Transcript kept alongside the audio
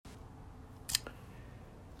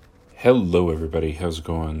Hello everybody, how's it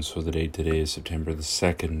going? So the date today is September the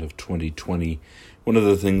 2nd of 2020. One of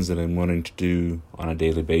the things that I'm wanting to do on a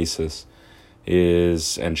daily basis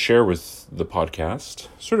is, and share with the podcast,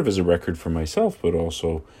 sort of as a record for myself, but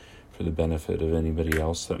also for the benefit of anybody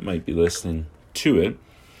else that might be listening to it,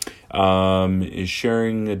 is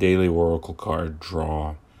sharing a daily Oracle card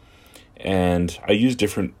draw. And I use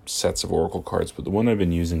different sets of Oracle cards, but the one I've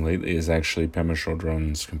been using lately is actually Pema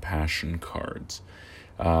Chodron's Compassion cards.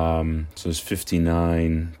 So there's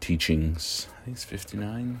 59 teachings. I think it's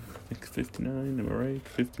 59. Am I right?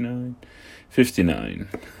 59? 59.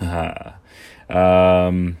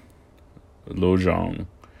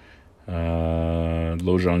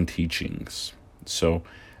 Lojong teachings. So,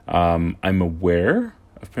 I'm aware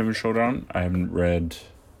of Pema Chodron. I haven't read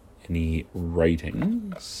any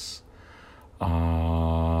writings.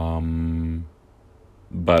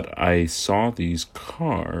 But I saw these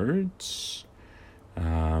cards.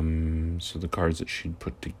 So the cards that she'd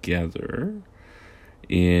put together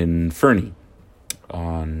in Fernie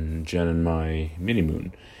on Jen and my mini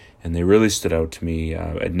moon, and they really stood out to me.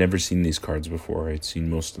 I'd never seen these cards before. I'd seen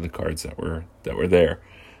most of the cards that were there,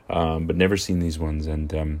 but never seen these ones,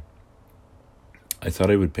 and I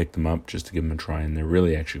thought I would pick them up just to give them a try, and they're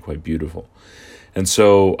really actually quite beautiful. And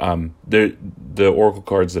so the Oracle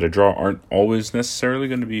cards that I draw aren't always necessarily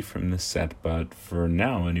going to be from this set, but for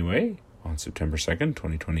now anyway, on September 2nd,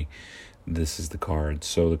 2020, this is the card.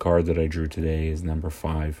 So the card that I drew today is number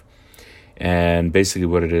 5. And basically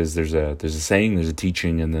what it is, there's a saying, there's a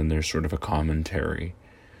teaching, and then there's sort of a commentary.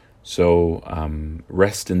 So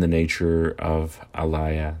rest in the nature of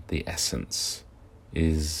Alaya, the essence,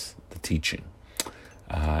 is the teaching.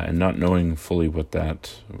 And not knowing fully what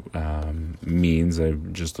that means,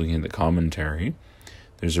 I'm just looking at the commentary.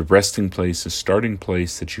 There's a resting place, a starting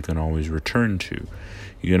place that you can always return to.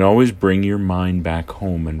 You can always bring your mind back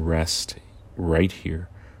home and rest right here,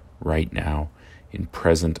 right now, in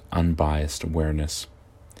present, unbiased awareness.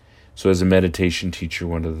 So as a meditation teacher,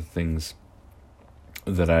 one of the things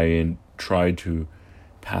that I try to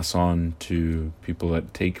pass on to people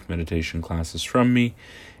that take meditation classes from me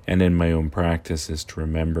and in my own practice is to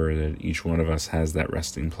remember that each one of us has that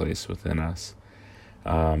resting place within us.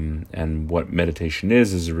 And what meditation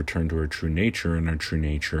is a return to our true nature, and our true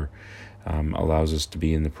nature allows us to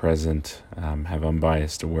be in the present, have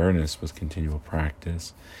unbiased awareness with continual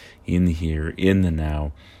practice, in the here, in the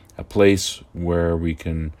now, a place where we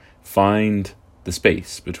can find the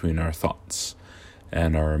space between our thoughts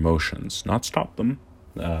and our emotions, not stop them.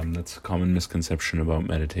 That's a common misconception about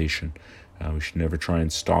meditation. We should never try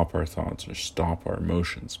and stop our thoughts or stop our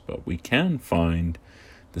emotions, but we can find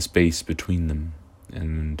the space between them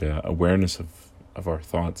and awareness of our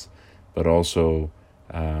thoughts, but also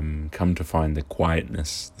come to find the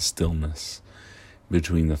quietness, the stillness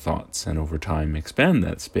between the thoughts, and over time expand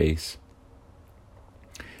that space.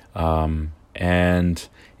 And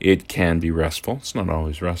it can be restful. It's not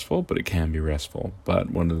always restful, but it can be restful.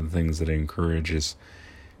 But one of the things that I encourage is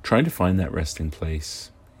trying to find that resting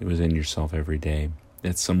place within yourself every day.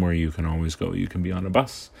 It's somewhere you can always go. You can be on a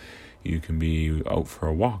bus. You can be out for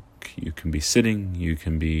a walk. You can be sitting. You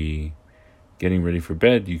can be getting ready for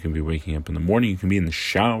bed. You can be waking up in the morning. You can be in the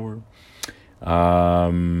shower.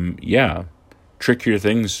 Trickier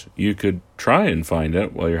things you could try and find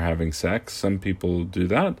it while you're having sex. Some people do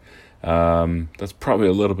that. That's probably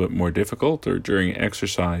a little bit more difficult, or during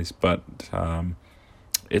exercise, but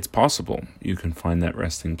it's possible. You can find that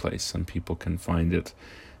resting place. Some people can find it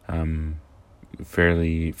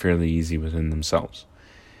fairly easy within themselves.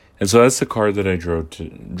 And so that's the card that I drew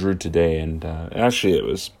today. And actually, it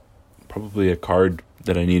was probably a card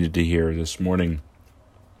that I needed to hear this morning.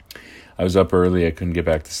 I was up early. I couldn't get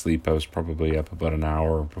back to sleep. I was probably up about an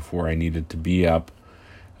hour before I needed to be up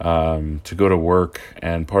to go to work.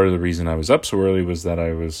 And part of the reason I was up so early was that I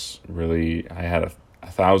had a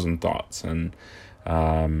 1,000 thoughts and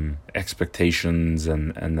expectations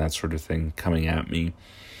and that sort of thing coming at me.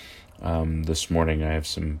 This morning I have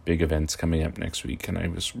some big events coming up next week, and I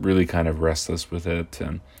was really kind of restless with it.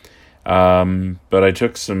 And but I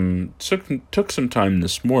took some time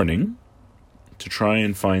this morning to try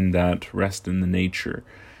and find that rest in the nature,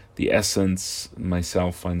 the essence,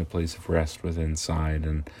 myself, find the place of rest within inside,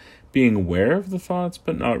 and being aware of the thoughts,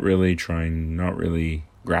 but not really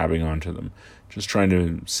grabbing onto them, just trying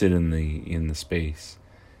to sit in the space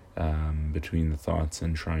between the thoughts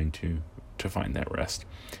and trying to find that rest.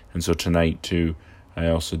 And so tonight too, I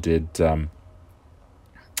also did Beachbody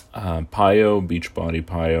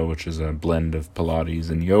Pyo, which is a blend of Pilates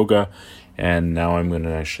and yoga. And now I'm going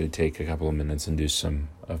to actually take a couple of minutes and do some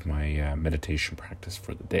of my meditation practice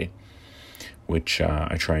for the day. which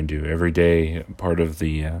I try and do every day. Part of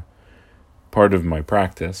my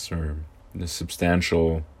practice, or the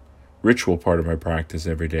substantial ritual part of my practice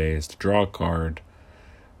every day, is to draw a card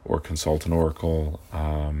or consult an oracle,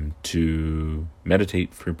 to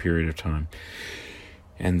meditate for a period of time,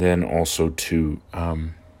 and then also to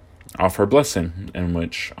offer a blessing, in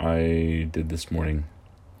which I did this morning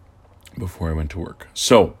before I went to work.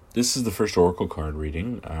 So this is the first oracle card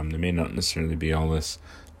reading. They may not necessarily be all this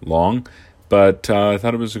long, but I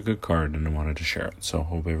thought it was a good card and I wanted to share it. So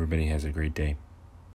hope everybody has a great day.